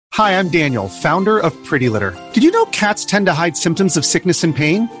Hi, I'm Daniel, founder of Pretty Litter. Did you know cats tend to hide symptoms of sickness and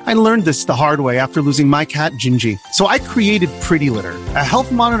pain? I learned this the hard way after losing my cat, Gingy. So I created Pretty Litter, a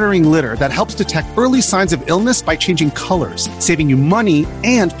health monitoring litter that helps detect early signs of illness by changing colors, saving you money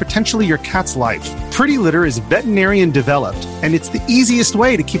and potentially your cat's life. Pretty Litter is veterinarian developed, and it's the easiest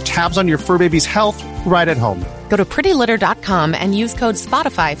way to keep tabs on your fur baby's health right at home. Go to prettylitter.com and use code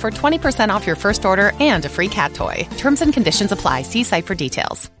SPOTIFY for 20% off your first order and a free cat toy. Terms and conditions apply. See site for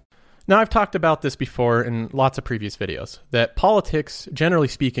details. Now, I've talked about this before in lots of previous videos, that politics, generally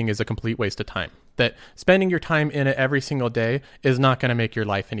speaking, is a complete waste of time. That spending your time in it every single day is not going to make your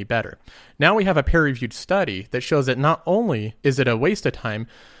life any better. Now we have a peer-reviewed study that shows that not only is it a waste of time,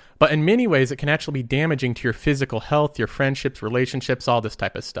 but in many ways it can actually be damaging to your physical health, your friendships, relationships, all this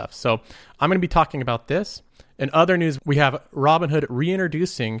type of stuff. So I'm going to be talking about this. In other news, we have Robinhood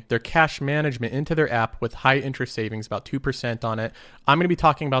reintroducing their cash management into their app with high interest savings, about 2% on it. I'm going to be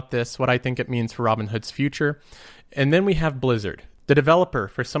talking about this, what I think it means for Robinhood's future. And then we have Blizzard, the developer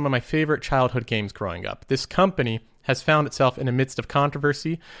for some of my favorite childhood games growing up. This company has found itself in the midst of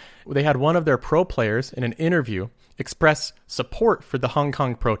controversy. They had one of their pro players in an interview express support for the Hong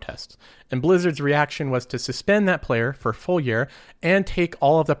Kong protests. And Blizzard's reaction was to suspend that player for a full year and take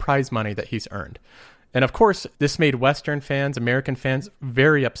all of the prize money that he's earned. And of course, this made Western fans, American fans,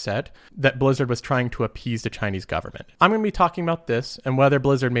 very upset that Blizzard was trying to appease the Chinese government. I'm going to be talking about this and whether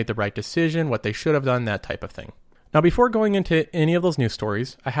Blizzard made the right decision, what they should have done, that type of thing. Now, before going into any of those news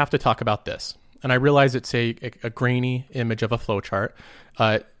stories, I have to talk about this. And I realize it's a grainy image of a flowchart.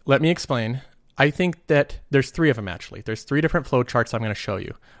 Let me explain. I think that there's three of them, actually. There's three different flowcharts I'm going to show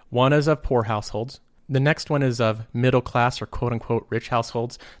you. One is of poor households. The next one is of middle class or quote unquote rich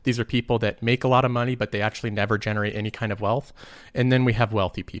households. These are people that make a lot of money, but they actually never generate any kind of wealth. And then we have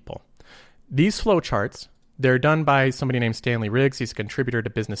wealthy people. These flowcharts, they're done by somebody named Stanley Riggs. He's a contributor to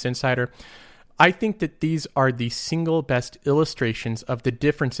Business Insider. I think that these are the single best illustrations of the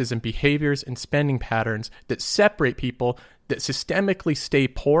differences in behaviors and spending patterns that separate people that systemically stay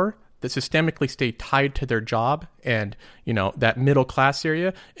poor, that systemically stay tied to their job and, that middle class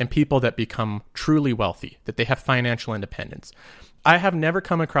area, and people that become truly wealthy, that they have financial independence. I have never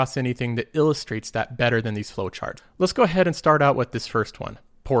come across anything that illustrates that better than these flowcharts. Let's go ahead and start out with this first one,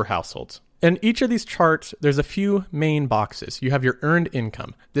 poor households. In each of these charts, there's a few main boxes. You have your earned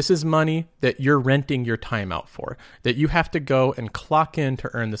income. This is money that you're renting your time out for, that you have to go and clock in to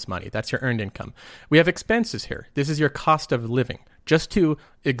earn this money. That's your earned income. We have expenses here. This is your cost of living. Just to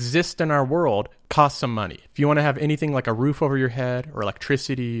exist in our world costs some money. If you want to have anything like a roof over your head or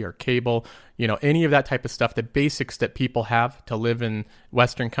electricity or cable, any of that type of stuff, the basics that people have to live in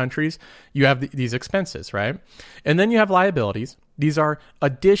Western countries, you have these expenses, right? And then you have liabilities. These are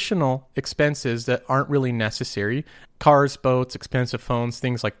additional expenses that aren't really necessary. Cars, boats, expensive phones,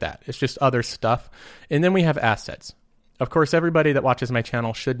 things like that. It's just other stuff. And then we have assets. Of course, everybody that watches my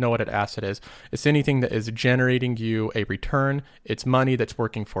channel should know what an asset is. It's anything that is generating you a return. It's money that's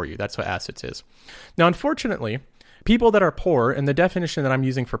working for you. That's what assets is. Now, unfortunately, people that are poor, and the definition that I'm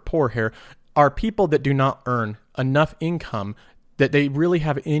using for poor here, are people that do not earn enough income that they really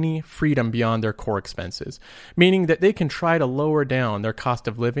have any freedom beyond their core expenses, meaning that they can try to lower down their cost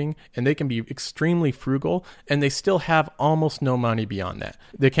of living and they can be extremely frugal and they still have almost no money beyond that.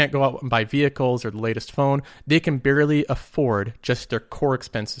 They can't go out and buy vehicles or the latest phone. They can barely afford just their core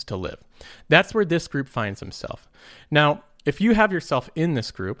expenses to live. That's where this group finds themselves. Now, if you have yourself in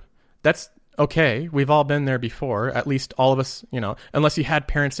this group, that's okay. We've all been there before, at least all of us, unless you had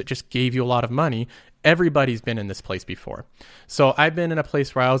parents that just gave you a lot of money. Everybody's been in this place before. So I've been in a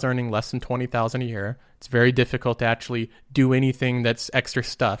place where I was earning less than $20,000 a year. It's very difficult to actually do anything that's extra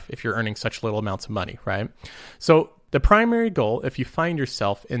stuff if you're earning such little amounts of money, right? So the primary goal, if you find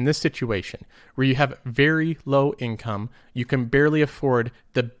yourself in this situation where you have very low income, you can barely afford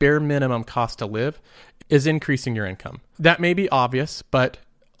the bare minimum cost to live, is increasing your income. That may be obvious, but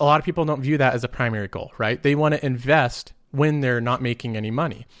a lot of people don't view that as a primary goal, right? They want to invest when they're not making any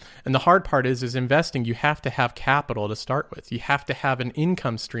money. And the hard part is investing, you have to have capital to start with. You have to have an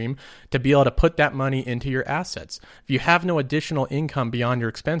income stream to be able to put that money into your assets. If you have no additional income beyond your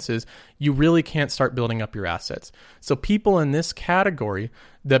expenses, you really can't start building up your assets. So people in this category,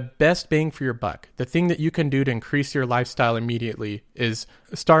 the best bang for your buck, the thing that you can do to increase your lifestyle immediately is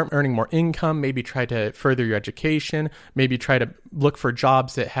start earning more income, maybe try to further your education, maybe try to look for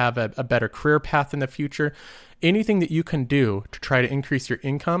jobs that have a better career path in the future. Anything that you can do to try to increase your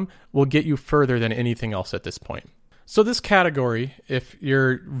income will get you further than anything else at this point. So this category, if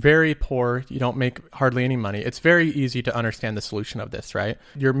you're very poor, you don't make hardly any money, it's very easy to understand the solution of this, right?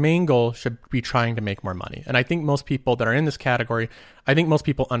 Your main goal should be trying to make more money. And I think most people that are in this category, I think most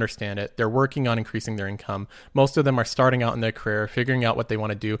people understand it. They're working on increasing their income. Most of them are starting out in their career, figuring out what they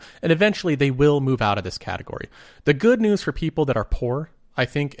want to do, and eventually they will move out of this category. The good news for people that are poor, I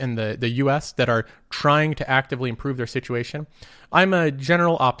think in the US, that are trying to actively improve their situation, I'm a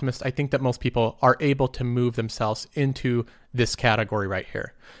general optimist. I think that most people are able to move themselves into this category right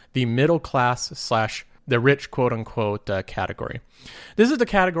here, the middle class / the rich, quote unquote, category. This is the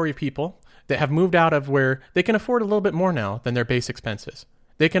category of people that have moved out of where they can afford a little bit more now than their base expenses.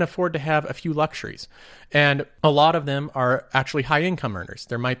 They can afford to have a few luxuries. And a lot of them are actually high income earners.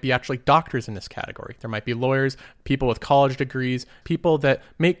 There might be actually doctors in this category. There might be lawyers, people with college degrees, people that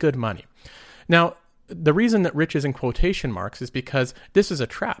make good money. Now, the reason that rich is in quotation marks is because this is a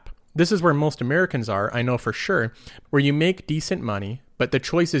trap. This is where most Americans are, I know for sure, where you make decent money, but the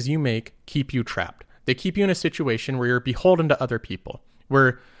choices you make keep you trapped. They keep you in a situation where you're beholden to other people,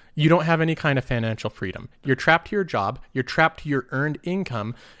 where you don't have any kind of financial freedom. You're trapped to your job. You're trapped to your earned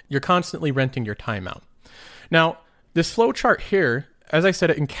income. You're constantly renting your time out. Now, this flow chart here, as I said,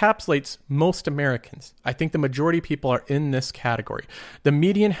 it encapsulates most Americans. I think the majority of people are in this category. The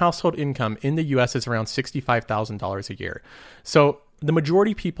median household income in the US is around $65,000 a year. So the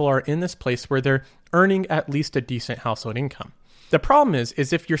majority of people are in this place where they're earning at least a decent household income. The problem is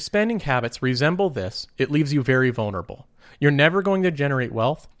if your spending habits resemble this, it leaves you very vulnerable. You're never going to generate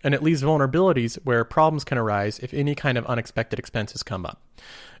wealth, and it leaves vulnerabilities where problems can arise if any kind of unexpected expenses come up.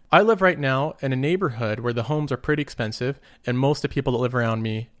 I live right now in a neighborhood where the homes are pretty expensive, and most of the people that live around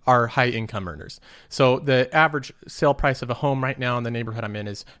me are high income earners. So the average sale price of a home right now in the neighborhood I'm in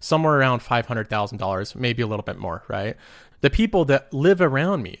is somewhere around $500,000, maybe a little bit more, right? The people that live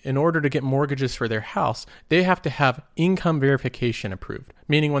around me, in order to get mortgages for their house, they have to have income verification approved.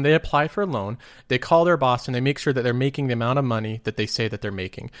 Meaning when they apply for a loan, they call their boss and they make sure that they're making the amount of money that they say that they're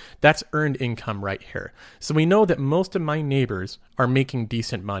making. That's earned income right here. So we know that most of my neighbors are making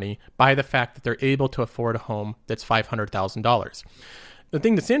decent money by the fact that they're able to afford a home that's $500,000. The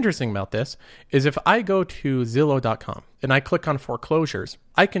thing that's interesting about this is if I go to Zillow.com and I click on foreclosures,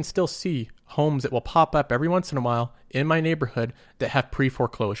 I can still see homes that will pop up every once in a while in my neighborhood that have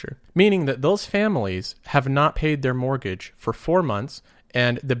pre-foreclosure, meaning that those families have not paid their mortgage for 4 months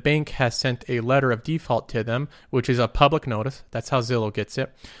and the bank has sent a letter of default to them, which is a public notice. That's how Zillow gets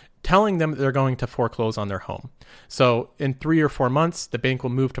it, telling them that they're going to foreclose on their home. So in 3 or 4 months, the bank will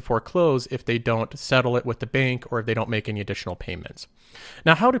move to foreclose if they don't settle it with the bank or if they don't make any additional payments.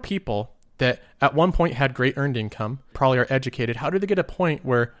 Now, how do people that at one point had great earned income, probably are educated, how do they get a point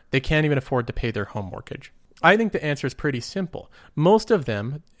where they can't even afford to pay their home mortgage? I think the answer is pretty simple. Most of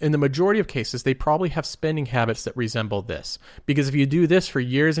them, in the majority of cases, they probably have spending habits that resemble this. Because if you do this for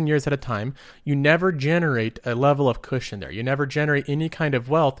years and years at a time, you never generate a level of cushion there. You never generate any kind of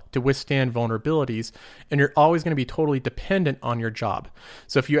wealth to withstand vulnerabilities, and you're always going to be totally dependent on your job.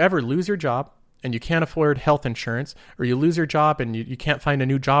 So if you ever lose your job, and you can't afford health insurance, or you lose your job and you can't find a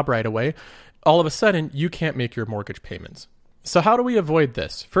new job right away, all of a sudden, you can't make your mortgage payments. So how do we avoid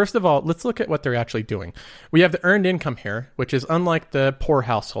this? First of all, let's look at what they're actually doing. We have the earned income here, which is unlike the poor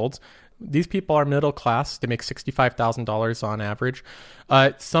households. These people are middle class. They make $65,000 on average.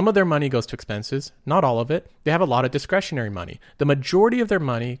 Some of their money goes to expenses, not all of it. They have a lot of discretionary money. The majority of their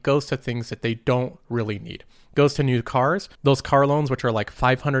money goes to things that they don't really need. Goes to new cars, those car loans, which are like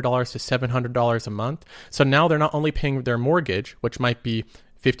 $500 to $700 a month. So now they're not only paying their mortgage, which might be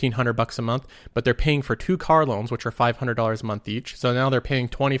 $1,500 a month, but they're paying for 2 car loans, which are $500 a month each. So now they're paying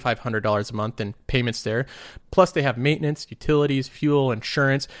 $2,500 a month in payments there. Plus they have maintenance, utilities, fuel,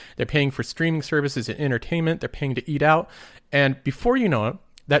 insurance. They're paying for streaming services and entertainment. They're paying to eat out. And before you know it,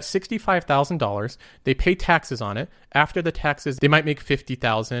 that $65,000, they pay taxes on it. After the taxes, they might make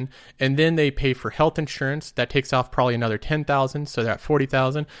 $50,000, and then they pay for health insurance. That takes off probably another $10,000, so they're at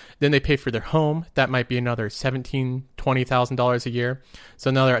 $40,000. Then they pay for their home. That might be another $17,000, $20,000 a year.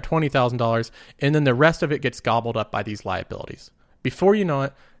 So now they're at $20,000, and then the rest of it gets gobbled up by these liabilities. Before you know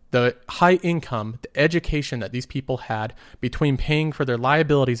it, the high income, the education that these people had between paying for their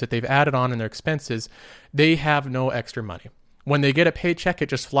liabilities that they've added on in their expenses, they have no extra money. When they get a paycheck, it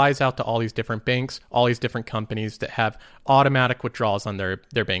just flies out to all these different banks, all these different companies that have automatic withdrawals on their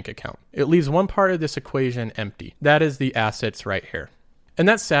bank account. It leaves one part of this equation empty. That is the assets right here. And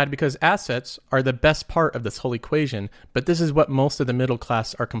that's sad because assets are the best part of this whole equation, but this is what most of the middle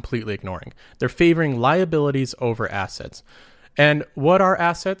class are completely ignoring. They're favoring liabilities over assets. And what are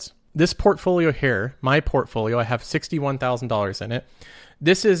assets? This portfolio here, my portfolio, I have $61,000 in it.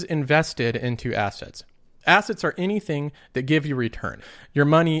 This is invested into assets. Assets are anything that give you return. Your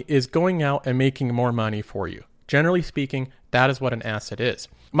money is going out and making more money for you. Generally speaking, that is what an asset is.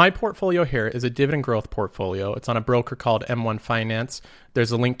 My portfolio here is a dividend growth portfolio. It's on a broker called M1 Finance.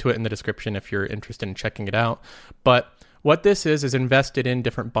 There's a link to it in the description if you're interested in checking it out. But what this is invested in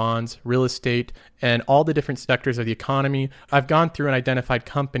different bonds, real estate, and all the different sectors of the economy. I've gone through and identified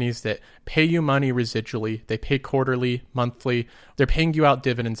companies that pay you money residually. They pay quarterly, monthly. They're paying you out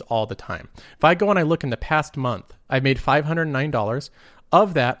dividends all the time. If I go and I look in the past month, I've made $509.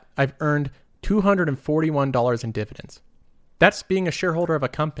 Of that, I've earned $241 in dividends. That's being a shareholder of a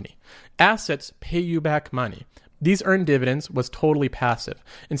company. Assets pay you back money. These earned dividends was totally passive.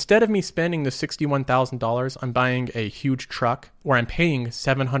 Instead of me spending the $61,000 on buying a huge truck where I'm paying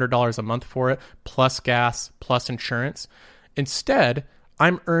 $700 a month for it, plus gas, plus insurance, instead,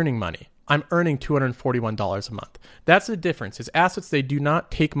 I'm earning money. I'm earning $241 a month. That's the difference. Is assets, they do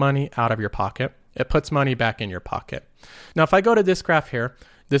not take money out of your pocket. It puts money back in your pocket. Now, if I go to this graph here,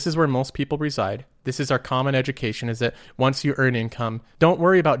 this is where most people reside. This is our common education, is that once you earn income, don't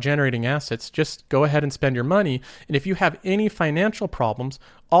worry about generating assets. Just go ahead and spend your money. And if you have any financial problems,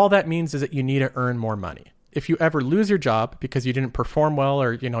 all that means is that you need to earn more money. If you ever lose your job because you didn't perform well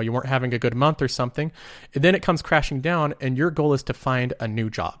or you weren't having a good month or something, then it comes crashing down and your goal is to find a new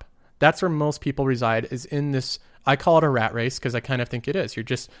job. That's where most people reside, is in this, I call it a rat race because I kind of think it is. You're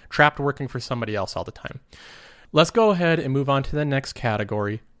just trapped working for somebody else all the time. Let's go ahead and move on to the next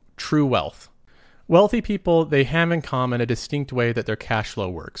category, true wealth. Wealthy people, they have in common a distinct way that their cash flow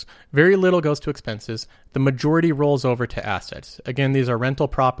works. Very little goes to expenses. The majority rolls over to assets. Again, these are rental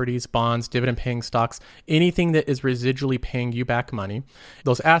properties, bonds, dividend-paying stocks, anything that is residually paying you back money.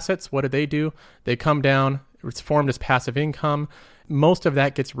 Those assets, what do? They come down. It's formed as passive income. Most of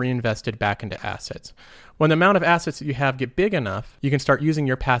that gets reinvested back into assets. When the amount of assets that you have get big enough, you can start using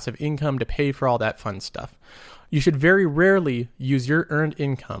your passive income to pay for all that fun stuff. You should very rarely use your earned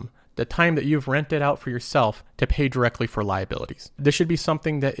income, the time that you've rented out for yourself, to pay directly for liabilities. This should be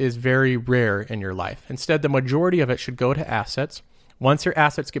something that is very rare in your life. Instead, the majority of it should go to assets. Once your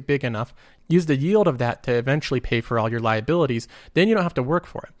assets get big enough, use the yield of that to eventually pay for all your liabilities. Then you don't have to work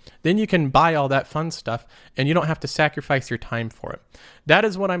for it. Then you can buy all that fun stuff and you don't have to sacrifice your time for it. That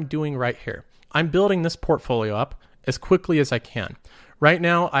is what I'm doing right here. I'm building this portfolio up as quickly as I can. Right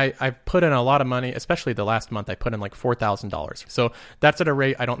now, I've put in a lot of money, especially the last month. I put in like $4,000. So that's at a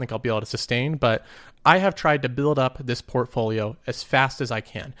rate I don't think I'll be able to sustain, but I have tried to build up this portfolio as fast as I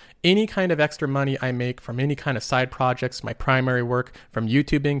can. Any kind of extra money I make from any kind of side projects, my primary work, from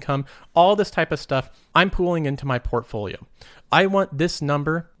YouTube income, all this type of stuff, I'm pooling into my portfolio. I want this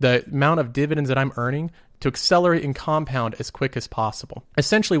number, the amount of dividends that I'm earning, to accelerate and compound as quick as possible.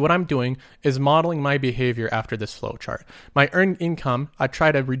 Essentially, what I'm doing is modeling my behavior after this flow chart. My earned income, I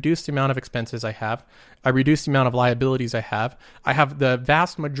try to reduce the amount of expenses I have. I reduce the amount of liabilities I have. I have the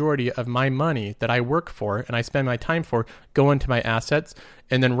vast majority of my money that I work for and I spend my time for go into my assets.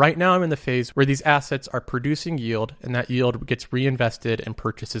 And then right now I'm in the phase where these assets are producing yield, and that yield gets reinvested and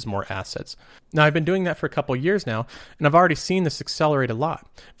purchases more assets. Now, I've been doing that for a couple of years now, and I've already seen this accelerate a lot.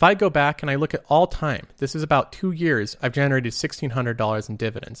 If I go back and I look at all time, this is about 2 years, I've generated $1,600 in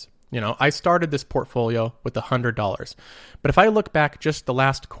dividends. I started this portfolio with $100. But if I look back just the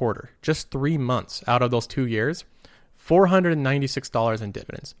last quarter, just 3 months out of those 2 years, $496 in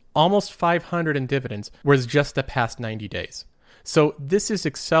dividends. Almost $500 in dividends was just the past 90 days. So this is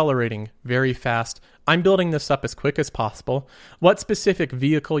accelerating very fast. I'm building this up as quick as possible. What specific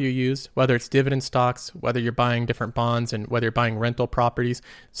vehicle you use, whether it's dividend stocks, whether you're buying different bonds, and whether you're buying rental properties,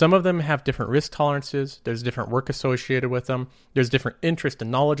 some of them have different risk tolerances. There's different work associated with them. There's different interest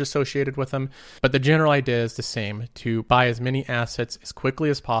and knowledge associated with them. But the general idea is the same: to buy as many assets as quickly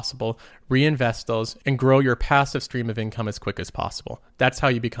as possible, reinvest those, and grow your passive stream of income as quick as possible. That's how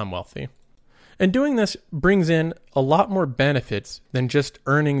you become wealthy. And doing this brings in a lot more benefits than just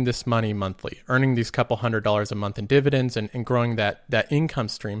earning this money monthly, earning these couple $100 a month in dividends and growing that income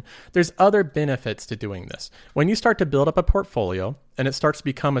stream. There's other benefits to doing this. When you start to build up a portfolio, and it starts to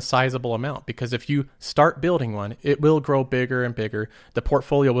become a sizable amount, because if you start building one, it will grow bigger and bigger. The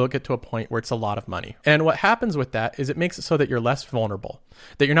portfolio will get to a point where it's a lot of money. And what happens with that is it makes it so that you're less vulnerable,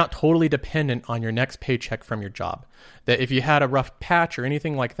 that you're not totally dependent on your next paycheck from your job. That if you had a rough patch or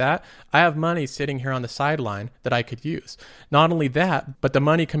anything like that, I have money sitting here on the sideline that I could use. Not only that, but the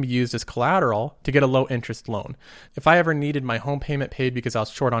money can be used as collateral to get a low interest loan. If I ever needed my home payment paid because I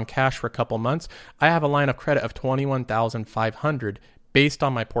was short on cash for a couple months, I have a line of credit of $21,500 based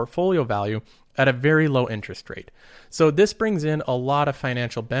on my portfolio value at a very low interest rate. So this brings in a lot of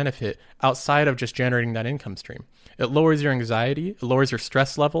financial benefit outside of just generating that income stream. It lowers your anxiety, it lowers your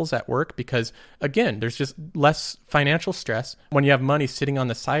stress levels at work because, again, there's just less financial stress when you have money sitting on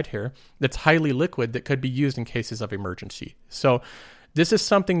the side here that's highly liquid that could be used in cases of emergency. So this is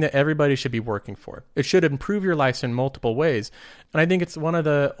something that everybody should be working for. It should improve your life in multiple ways. And I think it's one of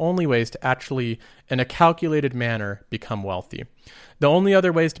the only ways to actually, in a calculated manner, become wealthy. The only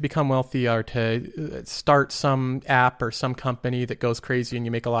other ways to become wealthy are to start some app or some company that goes crazy and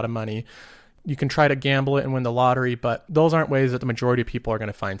you make a lot of money. You can try to gamble it and win the lottery, but those aren't ways that the majority of people are going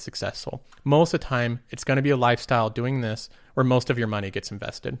to find successful. Most of the time, it's going to be a lifestyle doing this where most of your money gets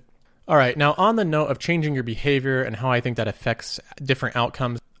invested. All right, now on the note of changing your behavior and how I think that affects different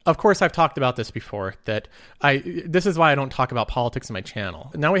outcomes, of course, I've talked about this before, this is why I don't talk about politics on my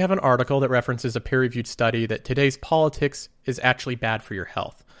channel. Now we have an article that references a peer-reviewed study that today's politics is actually bad for your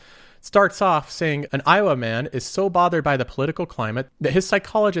health. It starts off saying an Iowa man is so bothered by the political climate that his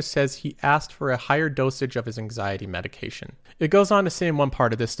psychologist says he asked for a higher dosage of his anxiety medication. It goes on to say in one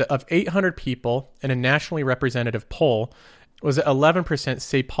part of this that of 800 people in a nationally representative poll, was that 11%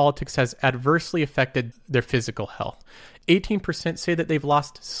 say politics has adversely affected their physical health. 18% say that they've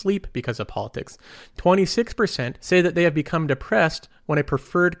lost sleep because of politics. 26% say that they have become depressed when a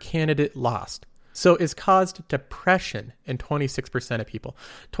preferred candidate lost. So it's caused depression in 26% of people.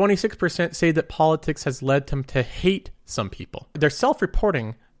 26% say that politics has led them to hate some people. They're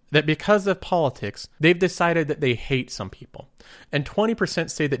self-reporting that because of politics, they've decided that they hate some people. And 20%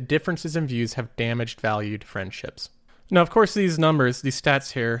 say that differences in views have damaged valued friendships. Now, of course, these numbers, these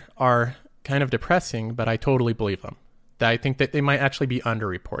stats here are kind of depressing, but I totally believe them. I think that they might actually be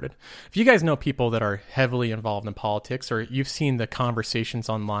underreported. If you guys know people that are heavily involved in politics, or you've seen the conversations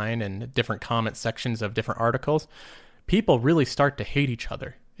online and different comment sections of different articles, people really start to hate each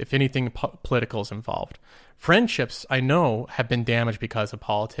other if anything political is involved. Friendships, I know, have been damaged because of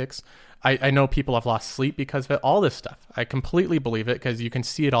politics. I know people have lost sleep because of it, all this stuff. I completely believe it because you can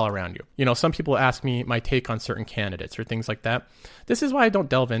see it all around you. You know, some people ask me my take on certain candidates or things like that. This is why I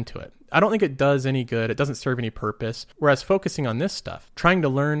don't delve into it. I don't think it does any good. It doesn't serve any purpose. Whereas focusing on this stuff, trying to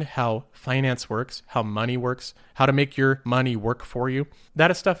learn how finance works, how money works, how to make your money work for you,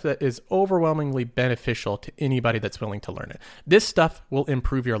 that is stuff that is overwhelmingly beneficial to anybody that's willing to learn it. This stuff will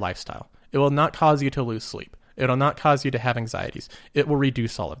improve your lifestyle. It will not cause you to lose sleep. It'll not cause you to have anxieties. It will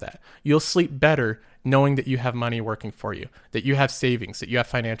reduce all of that. You'll sleep better knowing that you have money working for you, that you have savings, that you have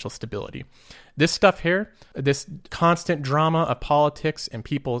financial stability. This stuff here, this constant drama of politics and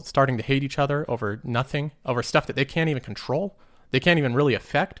people starting to hate each other over nothing, over stuff that they can't even control, they can't even really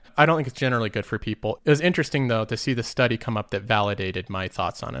affect, I don't think it's generally good for people. It was interesting, though, to see the study come up that validated my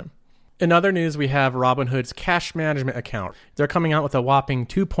thoughts on it. In other news, we have Robinhood's cash management account. They're coming out with a whopping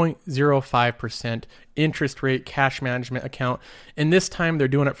 2.05% interest rate cash management account. And this time they're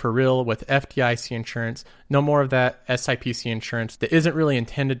doing it for real with FDIC insurance. No more of that SIPC insurance that isn't really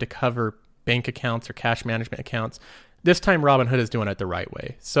intended to cover bank accounts or cash management accounts. This time Robinhood is doing it the right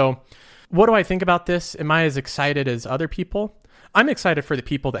way. So what do I think about this? Am I as excited as other people? I'm excited for the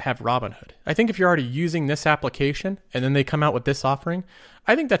people that have Robinhood. I think if you're already using this application and then they come out with this offering,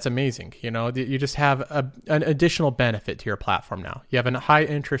 I think that's amazing. You know, you just have an additional benefit to your platform now. You have a high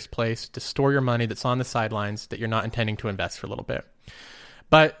interest place to store your money that's on the sidelines that you're not intending to invest for a little bit.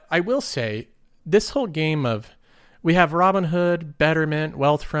 But I will say this whole game of we have Robinhood, Betterment,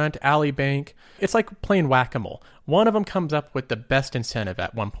 Wealthfront, Ally Bank. It's like playing whack-a-mole. One of them comes up with the best incentive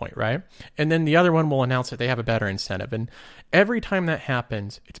at one point, right? And then the other one will announce that they have a better incentive. And every time that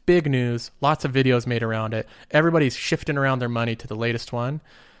happens, it's big news, lots of videos made around it. Everybody's shifting around their money to the latest one.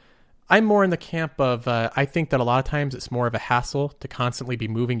 I'm more in the camp of, I think that a lot of times it's more of a hassle to constantly be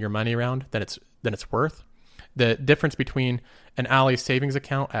moving your money around than it's worth. The difference between an Ally savings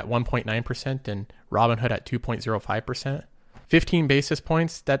account at 1.9% and Robinhood at 2.05%, 15 basis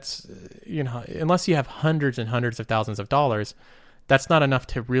points, that's, you know, unless you have hundreds and hundreds of thousands of dollars, that's not enough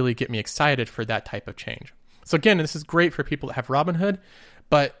to really get me excited for that type of change. So again, this is great for people that have Robinhood,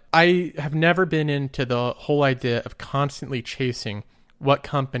 but I have never been into the whole idea of constantly chasing what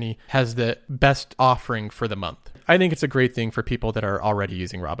company has the best offering for the month. I think it's a great thing for people that are already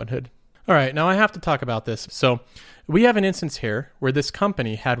using Robinhood. All right, now I have to talk about this. So we have an instance here where this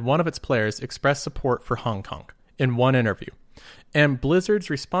company had one of its players express support for Hong Kong in one interview. And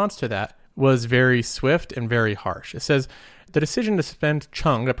Blizzard's response to that was very swift and very harsh. It says, the decision to suspend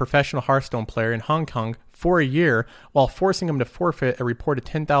Chung, a professional Hearthstone player in Hong Kong, for a year while forcing him to forfeit a reported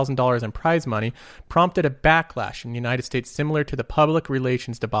 $10,000 in prize money prompted a backlash in the United States similar to the public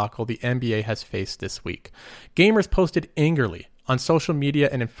relations debacle the NBA has faced this week. Gamers posted angrily on social media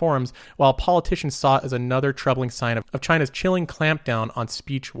and in forums, while politicians saw it as another troubling sign of China's chilling clampdown on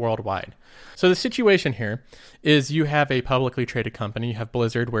speech worldwide. So the situation here is you have a publicly traded company, you have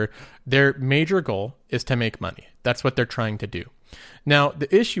Blizzard, where their major goal is to make money. That's what they're trying to do. Now,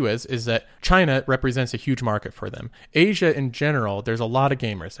 the issue is that China represents a huge market for them. Asia in general, there's a lot of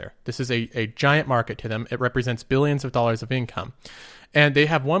gamers there. This is a giant market to them. It represents billions of dollars of income. And they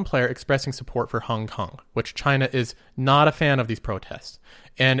have one player expressing support for Hong Kong, which China is not a fan of these protests.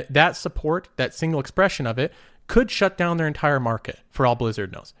 And that support, that single expression of it, could shut down their entire market, for all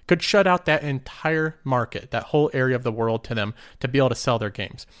Blizzard knows. Could shut out that entire market, that whole area of the world to them to be able to sell their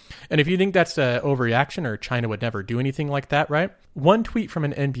games. And if you think that's an overreaction or China would never do anything like that, right? One tweet from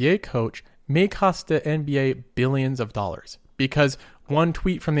an NBA coach may cost the NBA billions of dollars, because one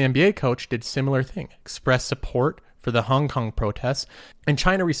tweet from the NBA coach did similar thing, express support for the Hong Kong protests, and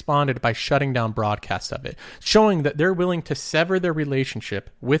China responded by shutting down broadcasts of it, showing that they're willing to sever their relationship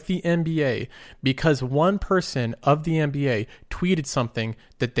with the NBA because one person of the NBA tweeted something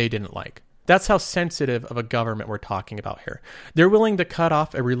that they didn't like. That's how sensitive of a government we're talking about here. They're willing to cut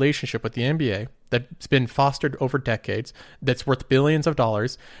off a relationship with the NBA that's been fostered over decades, that's worth billions of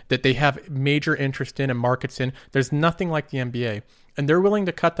dollars, that they have major interest in and markets in. There's nothing like the NBA. And they're willing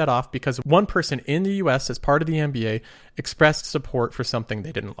to cut that off because one person in the US, as part of the NBA, expressed support for something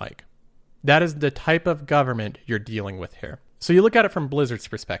they didn't like. That is the type of government you're dealing with here. So you look at it from Blizzard's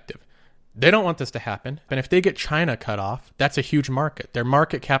perspective. They don't want this to happen. And if they get China cut off, that's a huge market. Their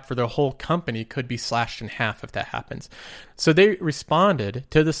market cap for their whole company could be slashed in half if that happens. So they responded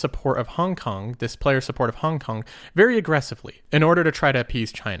to the support of Hong Kong, this player's support of Hong Kong, very aggressively in order to try to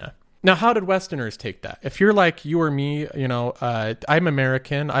appease China. Now, how did Westerners take that? If you're like you or me, I'm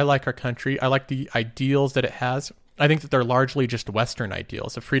American. I like our country. I like the ideals that it has. I think that they're largely just Western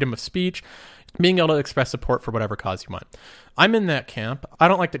ideals of freedom of speech, being able to express support for whatever cause you want. I'm in that camp. I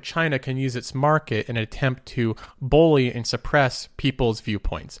don't like that China can use its market in an attempt to bully and suppress people's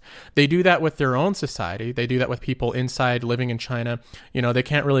viewpoints. They do that with their own society. They do that with people inside living in China. They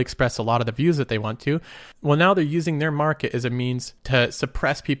can't really express a lot of the views that they want to. Well, now they're using their market as a means to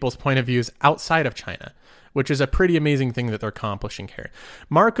suppress people's point of views outside of China, which is a pretty amazing thing that they're accomplishing here.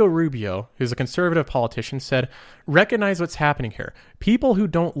 Marco Rubio, who's a conservative politician, said, "Recognize what's happening here. People who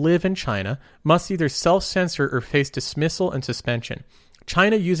don't live in China must either self-censor or face dismissal and suspension.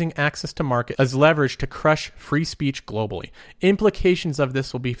 China using access to market as leverage to crush free speech globally. Implications of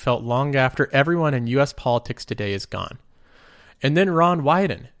this will be felt long after everyone in U.S. politics today is gone." And then Ron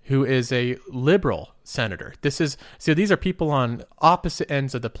Wyden, who is a liberal senator. These are people on opposite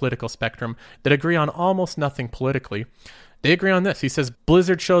ends of the political spectrum that agree on almost nothing politically. They agree on this. He says,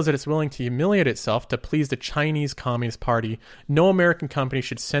 Blizzard shows that it's willing to humiliate itself to please the Chinese Communist Party. No American company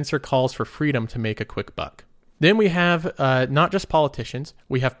should censor calls for freedom to make a quick buck. Then we have not just politicians.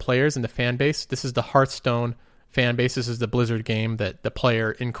 We have players in the fan base. This is the Hearthstone fan base. This is the Blizzard game that the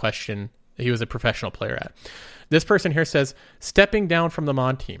player in question, he was a professional player at. This person here says, stepping down from the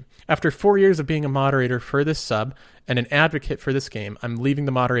mod team. After 4 years of being a moderator for this sub and an advocate for this game, I'm leaving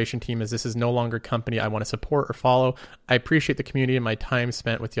the moderation team as this is no longer a company I want to support or follow. I appreciate the community and my time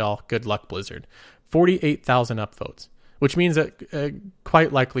spent with y'all. Good luck, Blizzard. 48,000 upvotes, which means that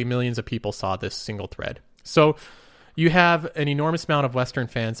quite likely millions of people saw this single thread. So you have an enormous amount of Western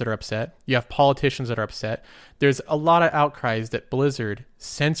fans that are upset. You have politicians that are upset. There's a lot of outcries that Blizzard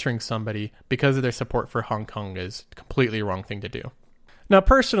censoring somebody because of their support for Hong Kong is a completely wrong thing to do. Now,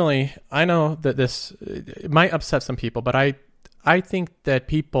 personally, I know that this might upset some people, but I think that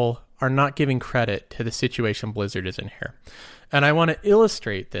people are not giving credit to the situation Blizzard is in here. And I want to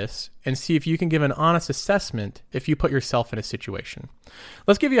illustrate this and see if you can give an honest assessment if you put yourself in a situation.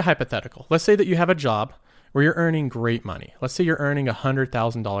 Let's give you a hypothetical. Let's say that you have a job where you're earning great money. Let's say you're earning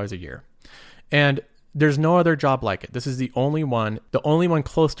 $100,000 a year. And there's no other job like it. This is the only one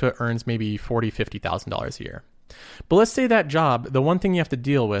close to it earns maybe $40,000, $50,000 a year. But let's say that job, the one thing you have to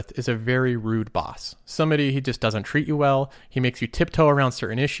deal with is a very rude boss. Somebody who just doesn't treat you well. He makes you tiptoe around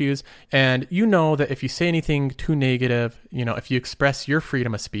certain issues. And you know that if you say anything too negative, if you express your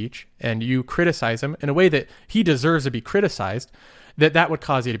freedom of speech and you criticize him in a way that he deserves to be criticized, that would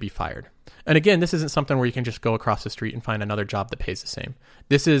cause you to be fired. And again, this isn't something where you can just go across the street and find another job that pays the same.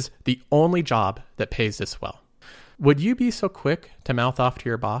 This is the only job that pays this well. Would you be so quick to mouth off to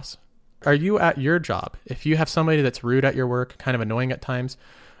your boss? Are you at your job? If you have somebody that's rude at your work, kind of annoying at times,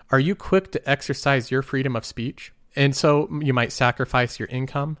 are you quick to exercise your freedom of speech? And so you might sacrifice your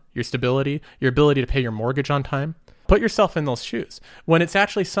income, your stability, your ability to pay your mortgage on time. Put yourself in those shoes when it's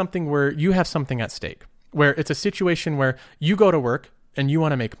actually something where you have something at stake, where it's a situation where you go to work, and you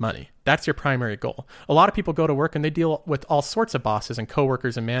want to make money. That's your primary goal. A lot of people go to work and they deal with all sorts of bosses and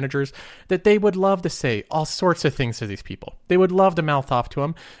coworkers and managers that they would love to say all sorts of things to these people. They would love to mouth off to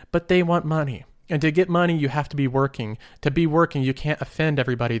them, but they want money. And to get money, you have to be working. To be working, you can't offend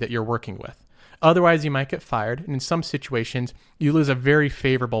everybody that you're working with. Otherwise, you might get fired, and in some situations, you lose a very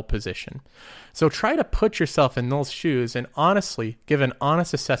favorable position. So try to put yourself in those shoes and honestly give an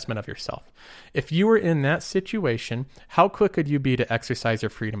honest assessment of yourself. If you were in that situation, how quick could you be to exercise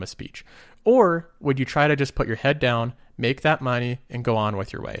your freedom of speech? Or would you try to just put your head down, make that money, and go on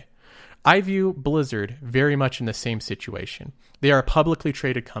with your way? I view Blizzard very much in the same situation. They are a publicly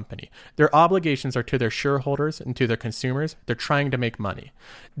traded company. Their obligations are to their shareholders and to their consumers. They're trying to make money.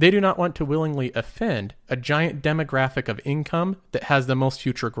 They do not want to willingly offend a giant demographic of income that has the most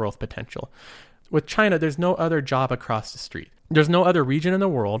future growth potential. With China, there's no other job across the street. There's no other region in the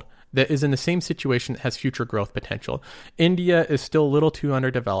world that is in the same situation that has future growth potential. India is still a little too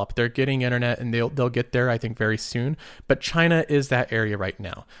underdeveloped. They're getting internet and they'll get there, I think, very soon. But China is that area right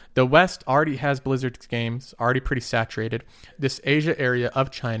now. The West already has Blizzard's games, already pretty saturated. This Asia area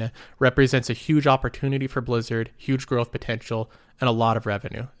of China represents a huge opportunity for Blizzard, huge growth potential, and a lot of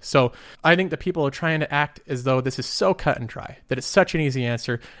revenue. So I think that people are trying to act as though this is so cut and dry, that it's such an easy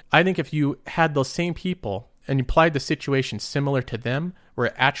answer. I think if you had those same people and you applied the situation similar to them, where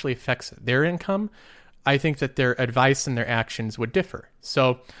it actually affects their income, I think that their advice and their actions would differ.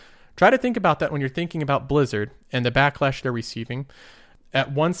 So try to think about that when you're thinking about Blizzard and the backlash they're receiving.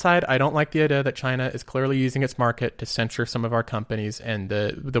 At one side, I don't like the idea that China is clearly using its market to censor some of our companies, and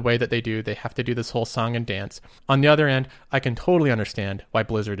the way that they do, they have to do this whole song and dance. On the other end, I can totally understand why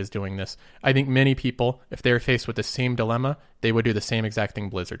Blizzard is doing this. I think many people, if they were faced with the same dilemma, they would do the same exact thing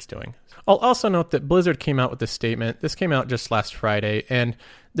Blizzard's doing. I'll also note that Blizzard came out with this statement. This came out just last Friday, and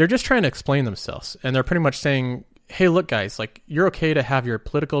they're just trying to explain themselves. And they're pretty much saying, hey, look, guys, like, you're okay to have your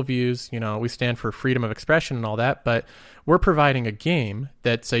political views. You know, we stand for freedom of expression and all that, but we're providing a game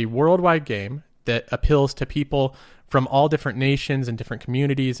that's a worldwide game that appeals to people from all different nations and different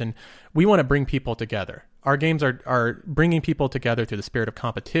communities, and we want to bring people together. Our games are bringing people together through the spirit of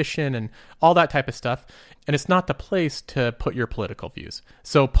competition and all that type of stuff, and it's not the place to put your political views.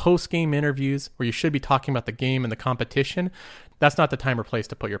 So post-game interviews where you should be talking about the game and the competition, that's not the time or place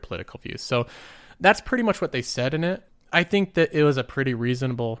to put your political views. So that's pretty much what they said in it. I think that it was a pretty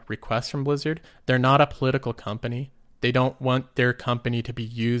reasonable request from Blizzard. They're not a political company. They don't want their company to be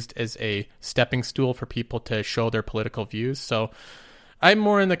used as a stepping stool for people to show their political views. So I'm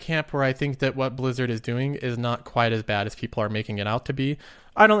more in the camp where I think that what Blizzard is doing is not quite as bad as people are making it out to be.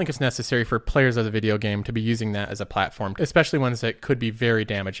 I don't think it's necessary for players of the video game to be using that as a platform, especially ones that could be very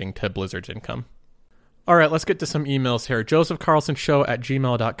damaging to Blizzard's income. All right, let's get to some emails here.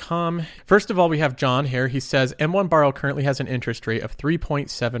 josephcarlsonshow@gmail.com. First of all, we have John here. He says, M1 Borrow currently has an interest rate of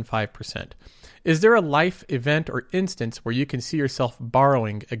 3.75%. Is there a life event or instance where you can see yourself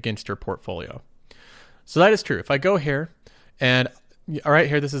borrowing against your portfolio? So that is true. If I go here and, all right,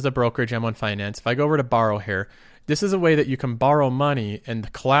 here, this is a brokerage, M1 Finance. If I go over to Borrow here, this is a way that you can borrow money and the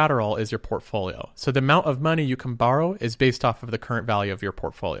collateral is your portfolio. So the amount of money you can borrow is based off of the current value of your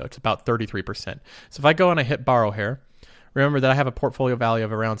portfolio. It's about 33%. So if I go and I hit borrow here, remember that I have a portfolio value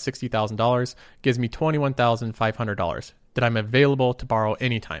of around $60,000, gives me $21,500 that I'm available to borrow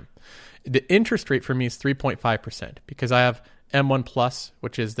anytime. The interest rate for me is 3.5% because I have M1 Plus,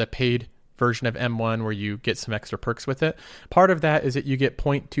 which is the paid version of M1 where you get some extra perks with it. Part of that is that you get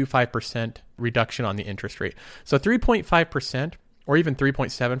 0.25% reduction on the interest rate. So 3.5% or even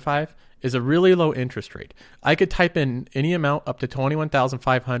 3.75 is a really low interest rate. I could type in any amount up to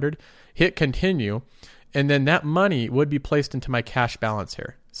 $21,500, hit continue, and then that money would be placed into my cash balance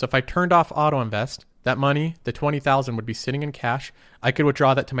here. So if I turned off auto invest, that money, the $20,000 would be sitting in cash. I could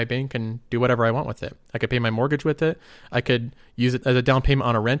withdraw that to my bank and do whatever I want with it. I could pay my mortgage with it. I could use it as a down payment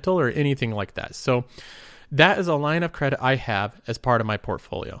on a rental or anything like that. So that is a line of credit I have as part of my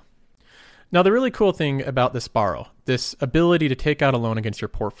portfolio. Now, the really cool thing about this Borrow, this ability to take out a loan against your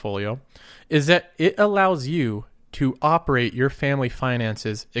portfolio, is that it allows you to operate your family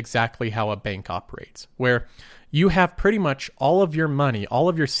finances exactly how a bank operates, where you have pretty much all of your money, all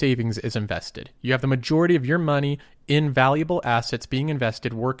of your savings is invested. You have the majority of your money in valuable assets being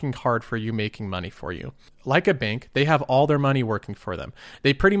invested, working hard for you, making money for you. Like a bank, they have all their money working for them.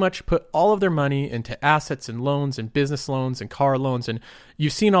 They pretty much put all of their money into assets and loans and business loans and car loans, and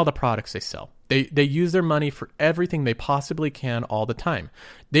you've seen all the products they sell. They use their money for everything they possibly can all the time.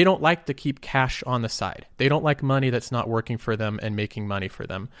 They don't like to keep cash on the side. They don't like money that's not working for them and making money for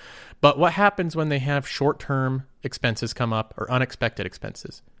them. But what happens when they have short-term expenses come up or unexpected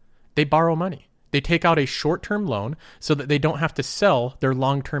expenses? They borrow money. They take out a short-term loan so that they don't have to sell their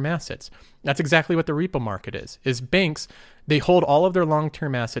long-term assets. That's exactly what the repo market is banks. They hold all of their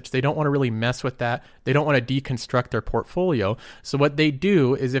long-term assets. They don't want to really mess with that. They don't want to deconstruct their portfolio. So what they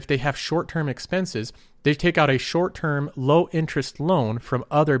do is if they have short-term expenses, they take out a short-term low-interest loan from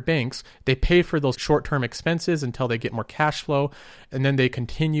other banks. They pay for those short-term expenses until they get more cash flow, and then they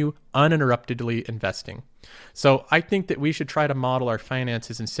continue uninterruptedly investing. So I think that we should try to model our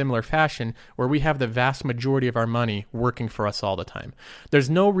finances in similar fashion where we have the vast majority of our money working for us all the time. There's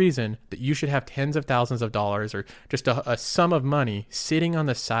no reason that you should have tens of thousands of dollars or just a sum of money sitting on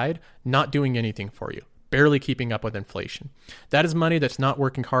the side, not doing anything for you, barely keeping up with inflation. That is money that's not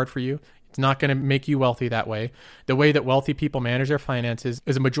working hard for you. It's not going to make you wealthy that way. The way that wealthy people manage their finances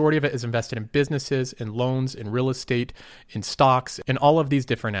is a majority of it is invested in businesses, in loans, in real estate, in stocks, in all of these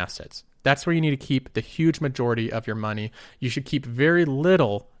different assets. That's where you need to keep the huge majority of your money. You should keep very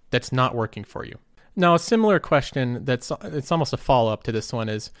little that's not working for you. Now, a similar question it's almost a follow-up to this one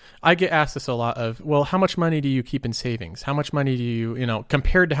is, I get asked this a lot of, well, how much money do you keep in savings? How much money do you,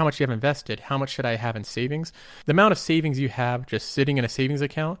 compared to how much you have invested, how much should I have in savings? The amount of savings you have just sitting in a savings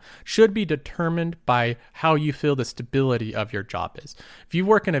account should be determined by how you feel the stability of your job is. If you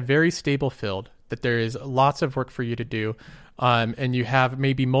work in a very stable field, that there is lots of work for you to do, and you have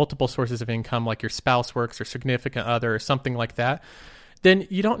maybe multiple sources of income, like your spouse works or significant other or something like that, then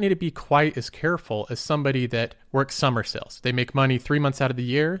you don't need to be quite as careful as somebody that works summer sales. They make money 3 months out of the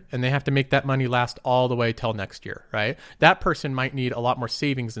year, and they have to make that money last all the way till next year, right? That person might need a lot more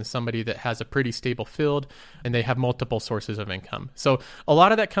savings than somebody that has a pretty stable field and they have multiple sources of income. So a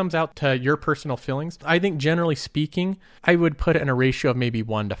lot of that comes out to your personal feelings. I think generally speaking, I would put it in a ratio of maybe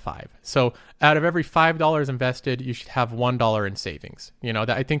 1 to 5. So out of every $5 invested, you should have $1 in savings.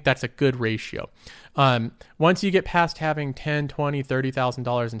 I think that's a good ratio. Once you get past having $10, $20,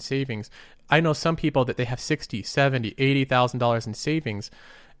 $30,000 in savings, I know some people that they have $60,000, $70,000, $80,000 in savings,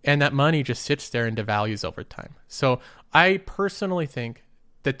 and that money just sits there and devalues over time. So I personally think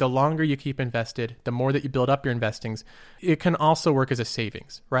that the longer you keep invested, the more that you build up your investings, it can also work as a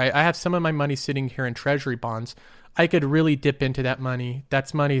savings, right? I have some of my money sitting here in treasury bonds. I could really dip into that money.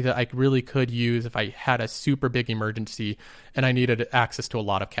 That's money that I really could use if I had a super big emergency and I needed access to a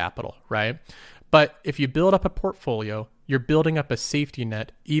lot of capital, right? But if you build up a portfolio, you're building up a safety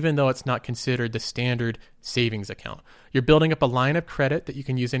net, even though it's not considered the standard savings account. You're building up a line of credit that you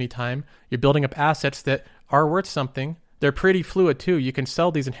can use anytime. You're building up assets that are worth something. They're pretty fluid too. You can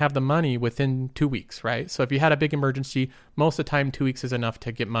sell these and have the money within 2 weeks, right? So if you had a big emergency, most of the time 2 weeks is enough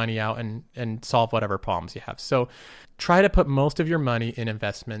to get money out and solve whatever problems you have. So try to put most of your money in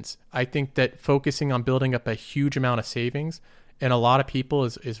investments. I think that focusing on building up a huge amount of savings and a lot of people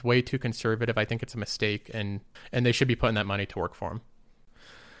is way too conservative. I think it's a mistake, and they should be putting that money to work for them.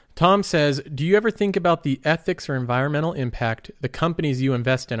 Tom says, do you ever think about the ethics or environmental impact the companies you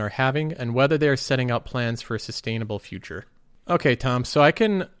invest in are having and whether they are setting out plans for a sustainable future? Okay, Tom, so I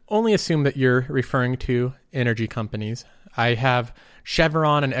can only assume that you're referring to energy companies. I have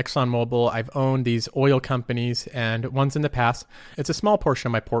Chevron and ExxonMobil. I've owned these oil companies and ones in the past. It's a small portion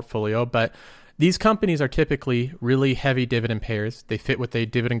of my portfolio, but these companies are typically really heavy dividend payers. They fit with a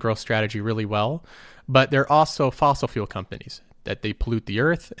dividend growth strategy really well, but they're also fossil fuel companies that they pollute the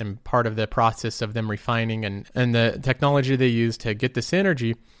earth, and part of the process of them refining and the technology they use to get this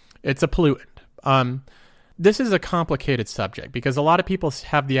energy, it's a pollutant. This is a complicated subject because a lot of people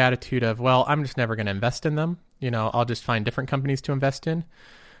have the attitude of, well, I'm just never going to invest in them. I'll just find different companies to invest in.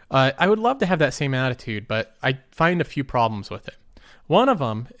 I would love to have that same attitude, but I find a few problems with it. One of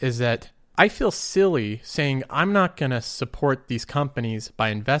them is that I feel silly saying I'm not going to support these companies by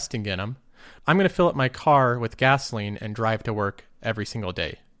investing in them. I'm going to fill up my car with gasoline and drive to work every single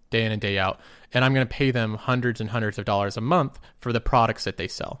day, day in and day out. And I'm going to pay them hundreds and hundreds of dollars a month for the products that they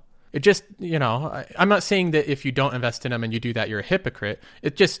sell. It just, I'm not saying that if you don't invest in them and you do that, you're a hypocrite.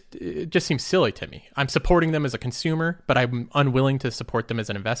 It just seems silly to me. I'm supporting them as a consumer, but I'm unwilling to support them as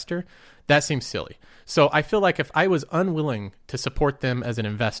an investor. That seems silly. So I feel like if I was unwilling to support them as an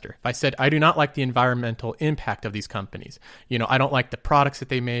investor, if I said, I do not like the environmental impact of these companies, I don't like the products that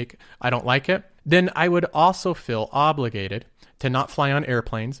they make, I don't like it, then I would also feel obligated to not fly on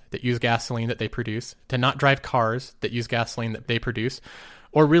airplanes that use gasoline that they produce, to not drive cars that use gasoline that they produce,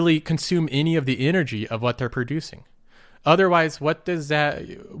 or really consume any of the energy of what they're producing. Otherwise, what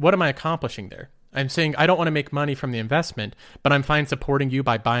am I accomplishing there? I'm saying I don't want to make money from the investment, but I'm fine supporting you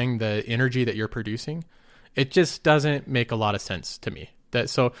by buying the energy that you're producing. It just doesn't make a lot of sense to me.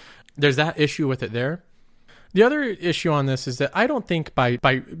 So there's that issue with it there. The other issue on this is that I don't think by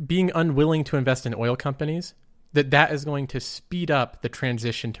being unwilling to invest in oil companies, that is going to speed up the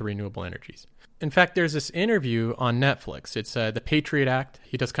transition to renewable energies. In fact, there's this interview on Netflix. It's the Patriot Act.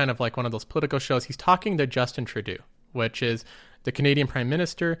 He does kind of like one of those political shows. He's talking to Justin Trudeau, which is the Canadian Prime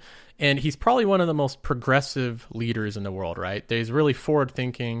Minister, and he's probably one of the most progressive leaders in the world, right? He's really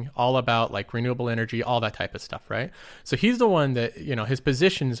forward-thinking, all about like renewable energy, all that type of stuff, right? So he's the one that, his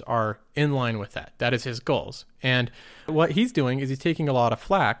positions are in line with that. That is his goals. And what he's doing is he's taking a lot of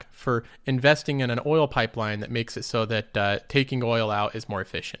flack for investing in an oil pipeline that makes it so that taking oil out is more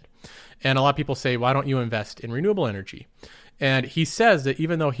efficient. And a lot of people say, why don't you invest in renewable energy? And he says that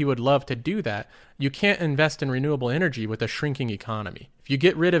even though he would love to do that, you can't invest in renewable energy with a shrinking economy. If you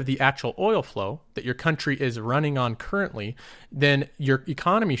get rid of the actual oil flow that your country is running on currently, then your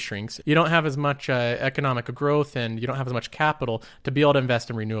economy shrinks. You don't have as much economic growth and you don't have as much capital to be able to invest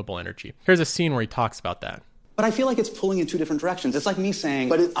in renewable energy. Here's a scene where he talks about that. But I feel like it's pulling in two different directions. It's like me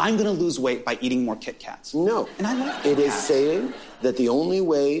saying, I'm going to lose weight by eating more Kit Kats. No. And I like It is saying that the only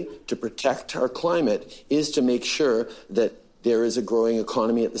way to protect our climate is to make sure that there is a growing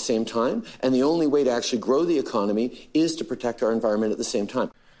economy at the same time. And the only way to actually grow the economy is to protect our environment at the same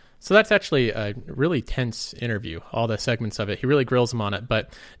time. So that's actually a really tense interview, all the segments of it. He really grills him on it.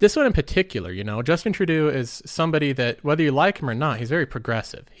 But this one in particular, Justin Trudeau is somebody that, whether you like him or not, he's very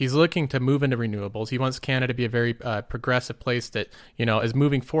progressive. He's looking to move into renewables. He wants Canada to be a very progressive place that, is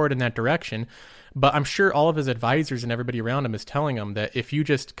moving forward in that direction. But I'm sure all of his advisors and everybody around him is telling him that if you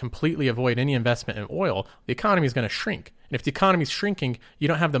just completely avoid any investment in oil, the economy is going to shrink. And if the economy is shrinking, you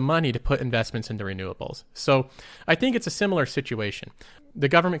don't have the money to put investments into renewables. So I think it's a similar situation. The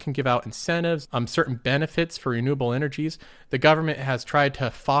government can give out incentives, certain benefits for renewable energies. The government has tried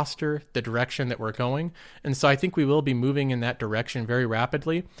to foster the direction that we're going. And so I think we will be moving in that direction very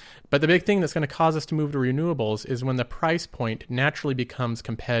rapidly. But the big thing that's going to cause us to move to renewables is when the price point naturally becomes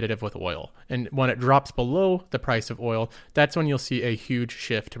competitive with oil. And when it drops below the price of oil, that's when you'll see a huge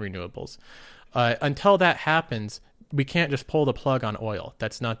shift to renewables. Until that happens, we can't just pull the plug on oil.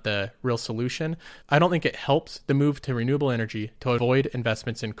 That's not the real solution. I don't think it helps the move to renewable energy to avoid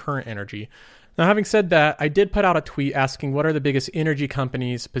investments in current energy. Now, having said that, I did put out a tweet asking what are the biggest energy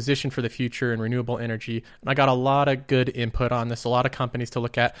companies positioned for the future in renewable energy. And I got a lot of good input on this, a lot of companies to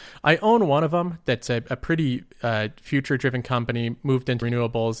look at. I own one of them that's a pretty future-driven company, moved into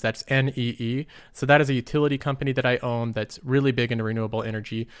renewables. That's NEE. So that is a utility company that I own that's really big into renewable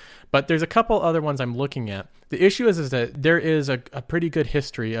energy. But there's a couple other ones I'm looking at. The issue is that there is a pretty good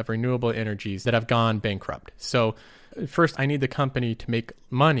history of renewable energies that have gone bankrupt. So first, I need the company to make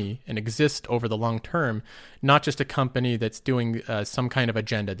money and exist over the long term, not just a company that's doing some kind of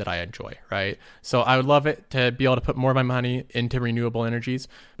agenda that I enjoy, right? So I would love it to be able to put more of my money into renewable energies,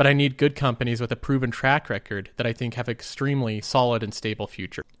 but I need good companies with a proven track record that I think have extremely solid and stable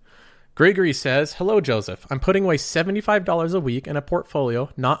future. Gregory says, hello, Joseph. I'm putting away $75 a week in a portfolio,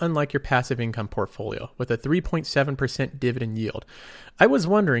 not unlike your passive income portfolio, with a 3.7% dividend yield. I was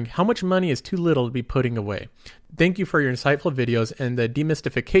wondering how much money is too little to be putting away. Thank you for your insightful videos and the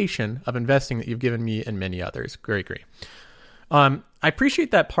demystification of investing that you've given me and many others. Gregory. I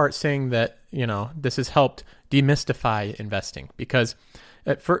appreciate that part saying that, this has helped demystify investing because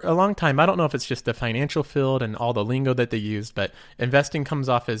for a long time, I don't know if it's just the financial field and all the lingo that they use, but investing comes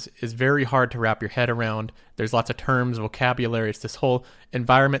off as very hard to wrap your head around. There's lots of terms, vocabulary. It's this whole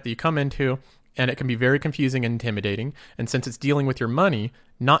environment that you come into, and it can be very confusing and intimidating. And since it's dealing with your money,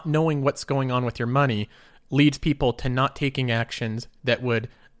 not knowing what's going on with your money leads people to not taking actions that would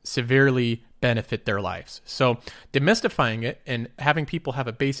severely benefit their lives. So demystifying it and having people have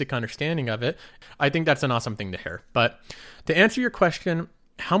a basic understanding of it, I think that's an awesome thing to hear. But to answer your question,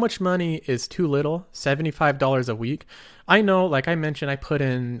 how much money is too little? $75 a week. I know, like I mentioned, I put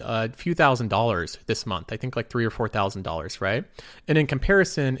in a few $1,000s this month. I think like $3,000 or $4,000, right? And in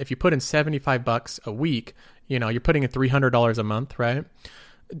comparison, if you put in $75 a week, you're putting in $300 a month, right?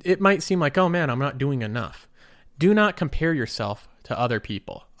 It might seem like, oh man, I'm not doing enough. Do not compare yourself to other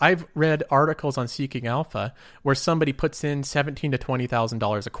people. I've read articles on Seeking Alpha where somebody puts in $17,000 to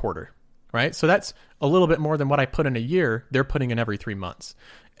 $20,000 a quarter, right? So that's a little bit more than what I put in a year. They're putting in every 3 months.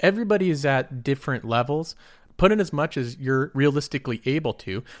 Everybody is at different levels. Put in as much as you're realistically able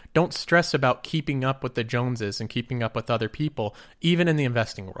to. Don't stress about keeping up with the Joneses and keeping up with other people, even in the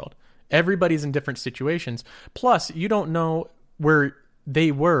investing world. Everybody's in different situations. Plus, you don't know where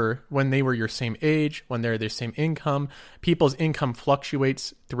they were when they were your same age, when they're their same income. People's income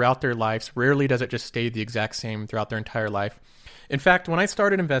fluctuates throughout their lives. Rarely does it just stay the exact same throughout their entire life. In fact, when I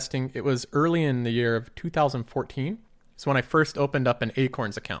started investing, it was early in the year of 2014. So when I first opened up an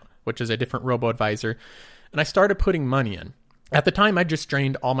Acorns account, which is a different robo-advisor, and I started putting money in. At the time, I just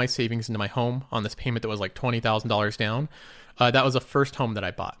drained all my savings into my home on this payment that was like $20,000 down. That was the first home that I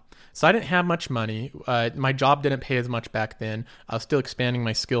bought. So I didn't have much money. My job didn't pay as much back then. I was still expanding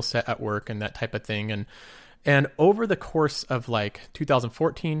my skill set at work and that type of thing. And over the course of like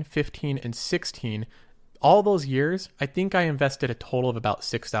 2014, 15, and 16, all those years, I think I invested a total of about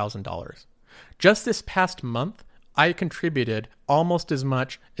 $6,000. Just this past month, I contributed almost as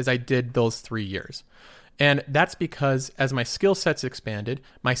much as I did those 3 years. And that's because as my skill sets expanded,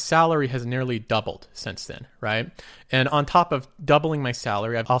 my salary has nearly doubled since then, right? And on top of doubling my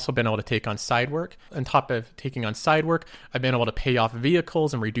salary, I've also been able to take on side work. On top of taking on side work, I've been able to pay off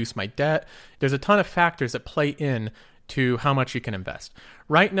vehicles and reduce my debt. There's a ton of factors that play in to how much you can invest.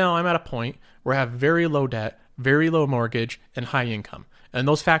 Right now, I'm at a point where I have very low debt, very low mortgage, and high income. And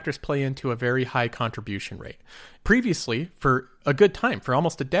those factors play into a very high contribution rate. Previously, for a good time, for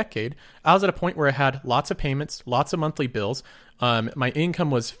almost a decade, I was at a point where I had lots of payments, lots of monthly bills. My income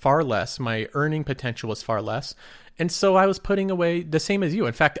was far less. My earning potential was far less. And so I was putting away the same as you.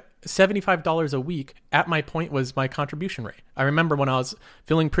 In fact, $75 a week at my point was my contribution rate. I remember when I was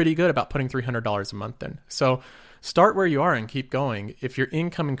feeling pretty good about putting $300 a month in. So start where you are and keep going. If your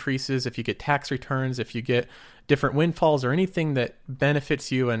income increases, if you get tax returns, if you get different windfalls or anything that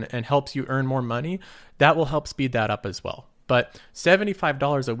benefits you and helps you earn more money, that will help speed that up as well. But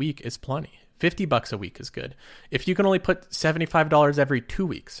 $75 a week is plenty. $50 a week is good. If you can only put $75 every 2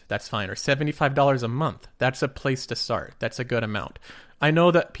 weeks, that's fine. Or $75 a month, that's a place to start. That's a good amount. I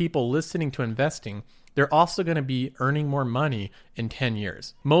know that people listening to investing, they're also going to be earning more money in 10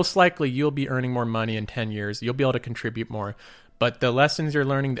 years. Most likely you'll be earning more money in 10 years. You'll be able to contribute more. But the lessons you're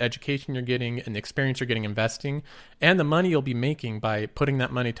learning, the education you're getting, and the experience you're getting investing, and the money you'll be making by putting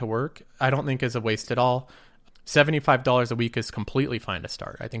that money to work, I don't think is a waste at all. $75 a week is completely fine to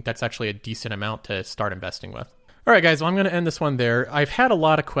start. I think that's actually a decent amount to start investing with. All right, guys, well, I'm going to end this one there. I've had a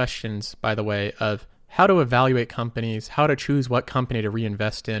lot of questions, by the way, of how to evaluate companies, how to choose what company to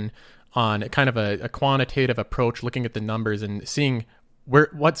reinvest in on kind of a quantitative approach, looking at the numbers and seeing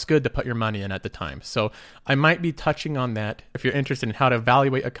what's good to put your money in at the time. So I might be touching on that. If you're interested in how to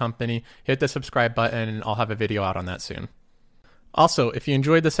evaluate a company, hit the subscribe button and I'll have a video out on that soon. Also, if you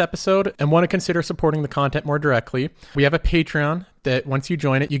enjoyed this episode and want to consider supporting the content more directly, we have a Patreon that once you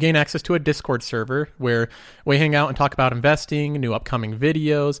join it, you gain access to a Discord server where we hang out and talk about investing, new upcoming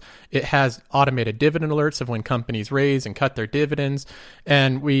videos. It has automated dividend alerts of when companies raise and cut their dividends.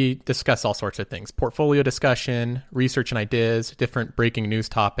 And we discuss all sorts of things, portfolio discussion, research and ideas, different breaking news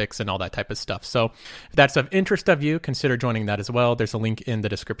topics, and all that type of stuff. So if that's of interest of you, consider joining that as well. There's a link in the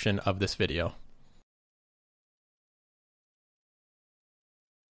description of this video.